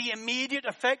what is the immediate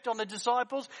effect on the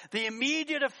disciples? The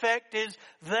immediate effect is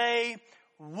they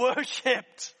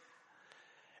worshipped.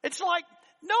 It's like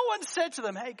no one said to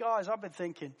them, hey guys, I've been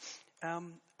thinking,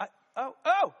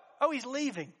 he's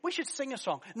leaving. We should sing a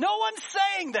song. No one's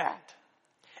saying that.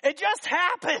 It just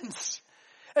happens.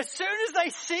 As soon as they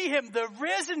see him, the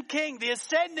risen King, the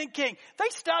ascending King, they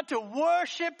start to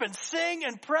worship and sing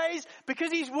and praise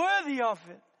because he's worthy of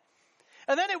it.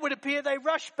 And then it would appear they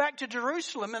rush back to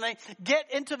Jerusalem and they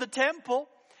get into the temple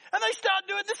and they start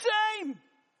doing the same.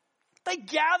 They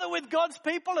gather with God's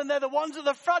people and they're the ones at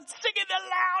the front singing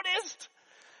the loudest.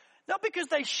 Not because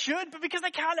they should, but because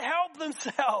they can't help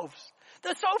themselves.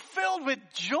 They're so filled with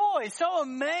joy, so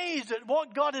amazed at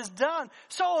what God has done,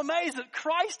 so amazed that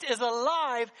Christ is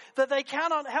alive that they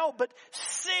cannot help but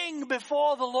sing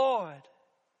before the Lord.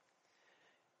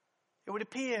 It would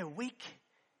appear week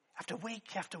after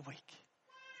week after week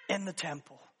in the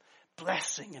temple,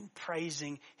 blessing and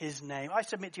praising his name. I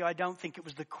submit to you, I don't think it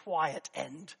was the quiet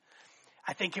end.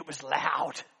 I think it was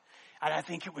loud. And I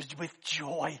think it was with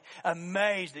joy,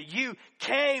 amazed that you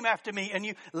came after me and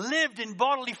you lived in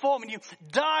bodily form and you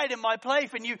died in my place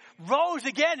and you rose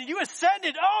again and you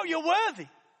ascended. Oh, you're worthy.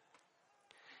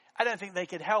 I don't think they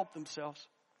could help themselves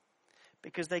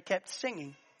because they kept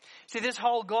singing. See, this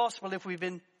whole gospel, if we've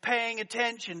been paying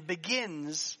attention,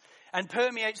 begins and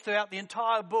permeates throughout the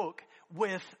entire book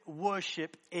with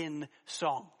worship in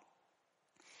song.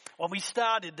 When we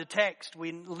started the text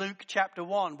in Luke chapter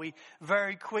 1, we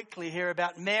very quickly hear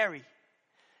about Mary.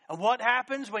 And what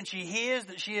happens when she hears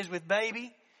that she is with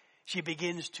baby? She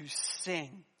begins to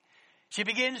sing. She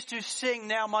begins to sing,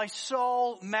 now my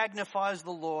soul magnifies the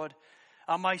Lord,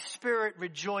 and my spirit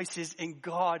rejoices in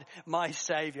God my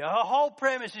Savior. Her whole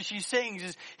premise as she sings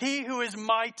is, he who is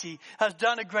mighty has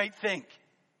done a great thing.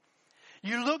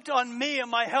 You looked on me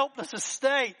and my helpless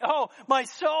estate. Oh, my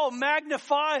soul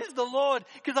magnifies the Lord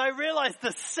because I realize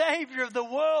the Savior of the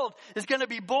world is going to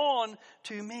be born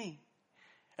to me.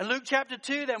 In Luke chapter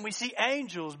 2 then we see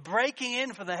angels breaking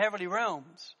in from the heavenly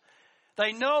realms.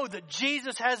 They know that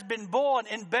Jesus has been born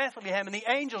in Bethlehem and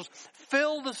the angels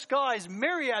fill the skies,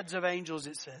 myriads of angels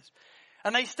it says.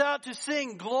 And they start to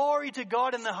sing, glory to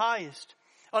God in the highest,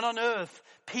 and on earth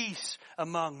peace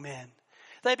among men.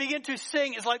 They begin to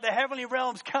sing. It's like the heavenly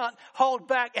realms can't hold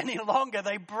back any longer.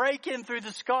 They break in through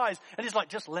the skies. And it's like,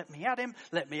 just let me at him.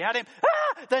 Let me at him.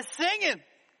 Ah! They're singing.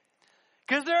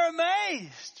 Because they're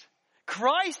amazed.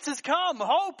 Christ has come.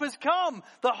 Hope has come.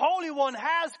 The Holy One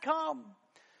has come.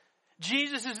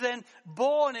 Jesus is then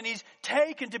born and he's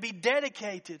taken to be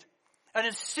dedicated. And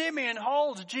as Simeon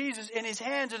holds Jesus in his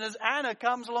hands and as Anna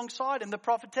comes alongside him, the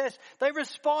prophetess, they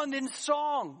respond in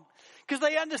song. Because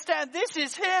they understand this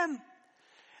is him.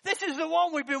 This is the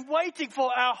one we've been waiting for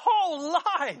our whole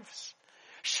lives.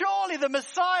 Surely the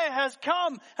Messiah has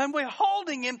come and we're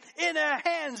holding him in our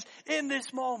hands in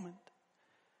this moment.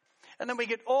 And then we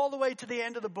get all the way to the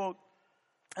end of the book,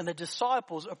 and the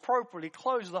disciples appropriately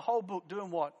close the whole book doing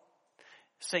what?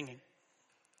 Singing.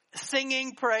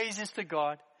 Singing praises to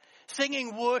God.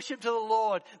 Singing worship to the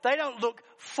Lord. They don't look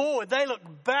forward. They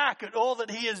look back at all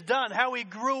that he has done. How he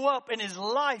grew up in his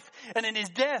life and in his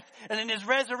death and in his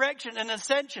resurrection and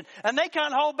ascension. And they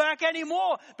can't hold back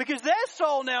anymore because their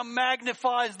soul now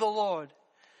magnifies the Lord.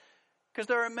 Because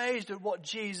they're amazed at what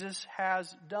Jesus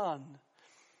has done.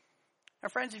 Now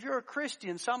friends, if you're a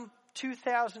Christian some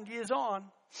 2,000 years on,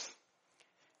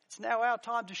 it's now our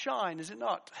time to shine, is it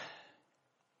not?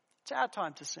 It's our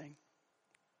time to sing.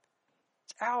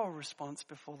 It's our response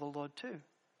before the Lord too.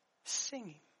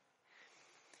 Singing.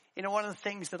 You know, one of the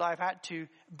things that I've had to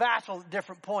battle at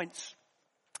different points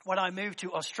when I moved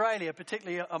to Australia,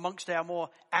 particularly amongst our more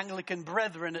Anglican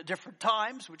brethren at different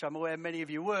times, which I'm aware many of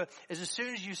you were, is as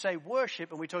soon as you say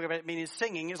worship, and we talk about it meaning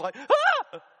singing, it's like,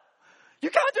 you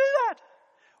can't do that.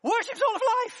 Worship's all of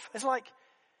life. It's like,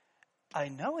 I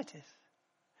know it is.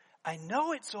 I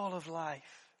know it's all of life.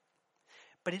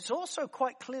 But it's also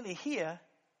quite clearly here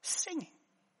singing.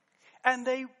 And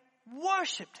they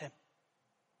worshipped him.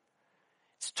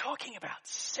 It's talking about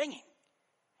singing.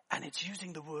 And it's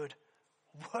using the word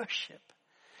worship.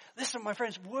 Listen, my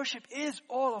friends, worship is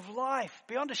all of life.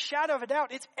 Beyond a shadow of a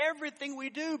doubt, it's everything we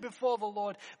do before the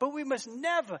Lord. But we must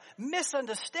never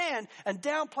misunderstand and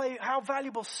downplay how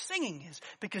valuable singing is.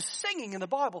 Because singing in the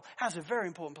Bible has a very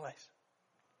important place.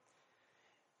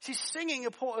 See, singing,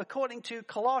 according to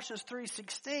Colossians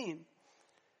 3:16,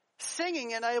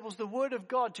 singing enables the Word of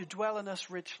God to dwell in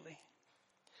us richly.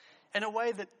 In a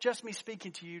way that just me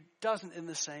speaking to you doesn't in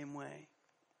the same way.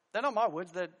 They're not my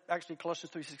words, they're actually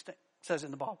Colossians 3:16 says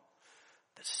in the Bible.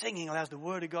 That singing allows the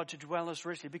Word of God to dwell in us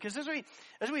richly. Because as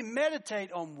we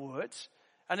meditate on words,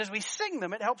 and as we sing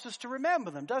them, it helps us to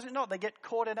remember them, does it not? They get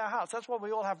caught in our hearts. That's why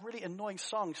we all have really annoying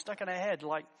songs stuck in our head,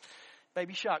 like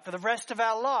Baby Shark, for the rest of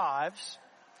our lives.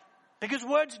 Because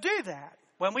words do that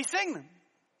when we sing them.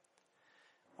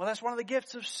 Well, that's one of the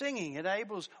gifts of singing. It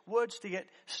enables words to get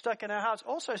stuck in our hearts.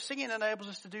 Also, singing enables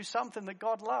us to do something that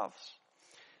God loves.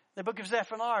 In the book of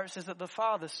Zephaniah, it says that the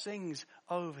Father sings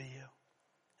over you.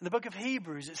 In the book of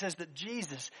Hebrews, it says that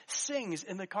Jesus sings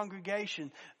in the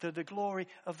congregation to the glory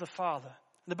of the Father.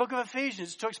 In the book of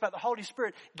Ephesians, it talks about the Holy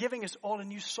Spirit giving us all a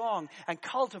new song and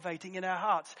cultivating in our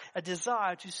hearts a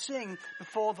desire to sing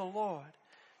before the Lord.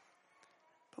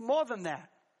 But more than that,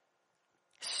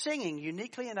 singing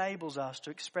uniquely enables us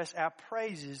to express our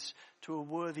praises to a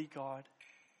worthy God.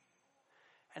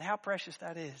 And how precious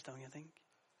that is, don't you think?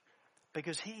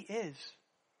 Because he is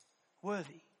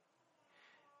worthy.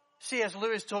 C.S.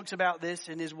 Lewis talks about this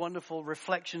in his wonderful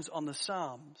Reflections on the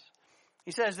Psalms.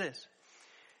 He says this.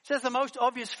 He says the most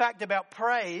obvious fact about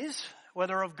praise,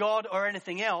 whether of God or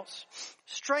anything else,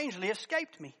 strangely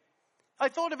escaped me. I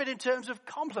thought of it in terms of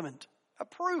compliment,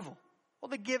 approval, or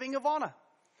the giving of honor.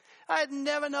 I had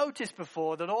never noticed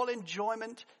before that all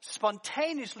enjoyment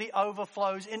spontaneously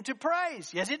overflows into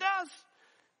praise. Yes, it does.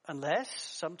 Unless,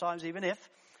 sometimes even if,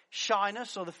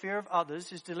 shyness or the fear of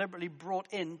others is deliberately brought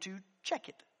in to check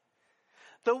it.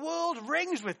 The world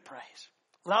rings with praise.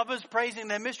 Lovers praising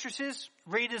their mistresses,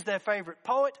 readers their favorite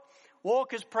poet,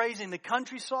 walkers praising the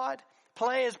countryside,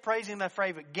 players praising their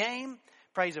favorite game,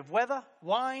 praise of weather,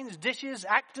 wines, dishes,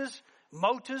 actors,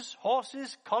 motors,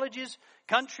 horses, colleges,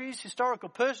 countries, historical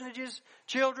personages,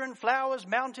 children, flowers,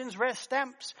 mountains, rare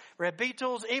stamps, rare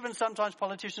beetles, even sometimes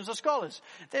politicians or scholars.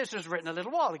 This was written a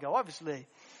little while ago, obviously.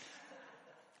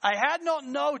 I had not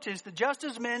noticed that just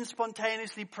as men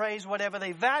spontaneously praise whatever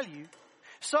they value,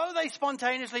 so they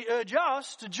spontaneously urge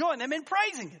us to join them in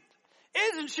praising it.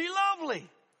 Isn't she lovely?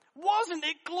 Wasn't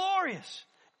it glorious?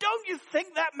 Don't you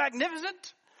think that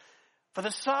magnificent? For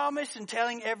the psalmist, in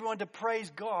telling everyone to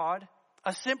praise God,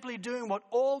 are simply doing what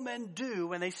all men do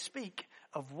when they speak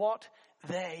of what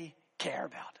they care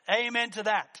about. Amen to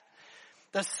that.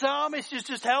 The psalmist is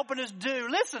just helping us do.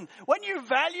 Listen, when you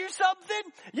value something,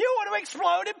 you want to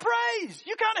explode in praise.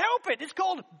 You can't help it. It's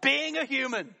called being a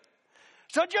human.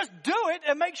 So just do it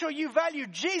and make sure you value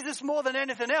Jesus more than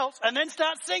anything else and then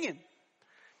start singing.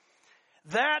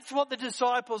 That's what the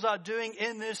disciples are doing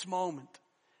in this moment.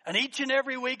 And each and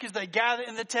every week as they gather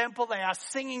in the temple, they are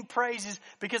singing praises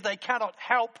because they cannot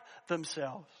help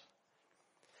themselves.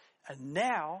 And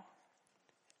now,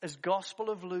 as Gospel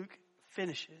of Luke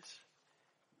finishes,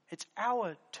 it's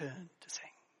our turn to sing.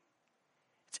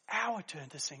 It's our turn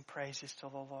to sing praises to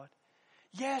the Lord.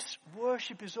 Yes,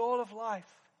 worship is all of life.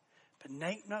 But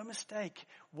make no mistake,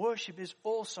 worship is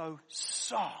also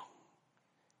song.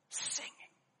 Singing.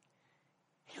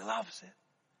 He loves it.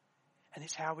 And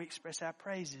it's how we express our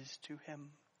praises to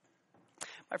him.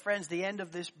 My friends, the end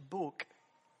of this book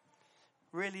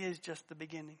really is just the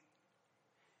beginning.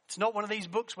 It's not one of these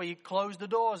books where you close the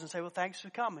doors and say, well, thanks for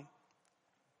coming.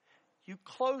 You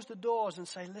close the doors and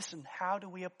say, listen, how do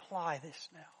we apply this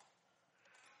now?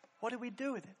 What do we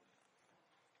do with it?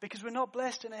 Because we're not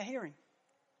blessed in our hearing.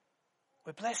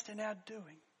 We're blessed in our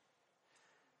doing.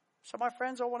 So my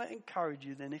friends, I want to encourage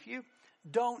you then, if you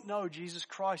don't know Jesus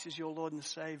Christ as your Lord and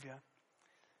Savior,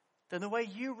 then the way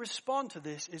you respond to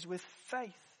this is with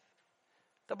faith.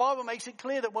 The Bible makes it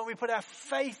clear that when we put our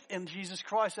faith in Jesus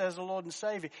Christ as the Lord and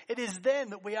Savior, it is then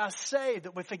that we are saved,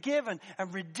 that we're forgiven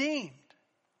and redeemed.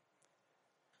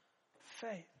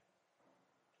 Faith.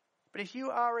 But if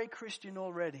you are a Christian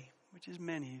already, which is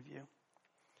many of you,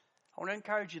 I want to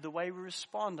encourage you, the way we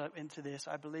respond into this,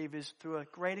 I believe, is through a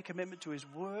greater commitment to his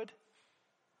word,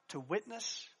 to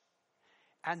witness,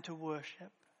 and to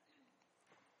worship.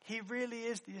 He really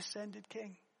is the ascended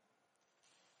King.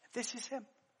 This is him.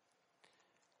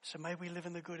 So may we live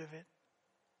in the good of it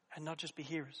and not just be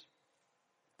hearers,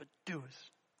 but doers.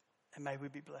 And may we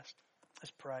be blessed.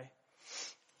 Let's pray.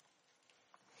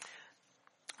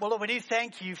 Well, Lord, we do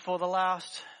thank you for the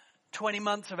last 20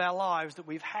 months of our lives that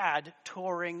we've had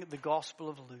touring the Gospel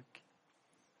of Luke.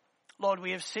 Lord,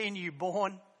 we have seen you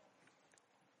born.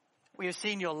 We have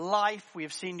seen your life. We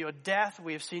have seen your death.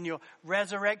 We have seen your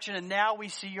resurrection. And now we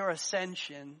see your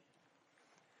ascension.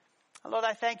 And Lord,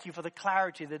 I thank you for the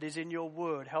clarity that is in your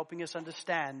word, helping us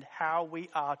understand how we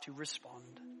are to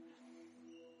respond.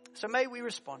 So may we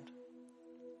respond.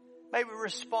 May we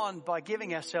respond by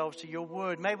giving ourselves to your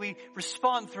word. May we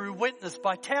respond through witness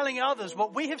by telling others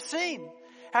what we have seen,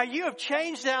 how you have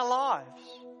changed our lives.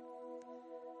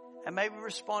 And may we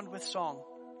respond with song,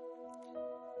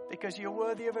 because you're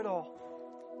worthy of it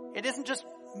all. It isn't just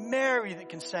Mary that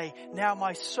can say, now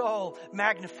my soul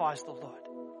magnifies the Lord.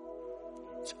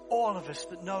 It's all of us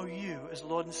that know you as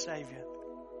Lord and Savior,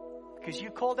 because you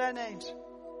called our names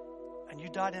and you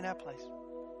died in our place.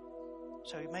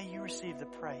 So may you receive the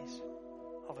praise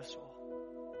of us all.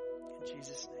 In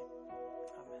Jesus' name,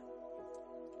 amen.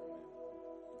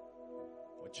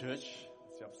 Well, church,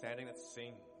 let's be upstanding, let's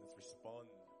sing, let's respond.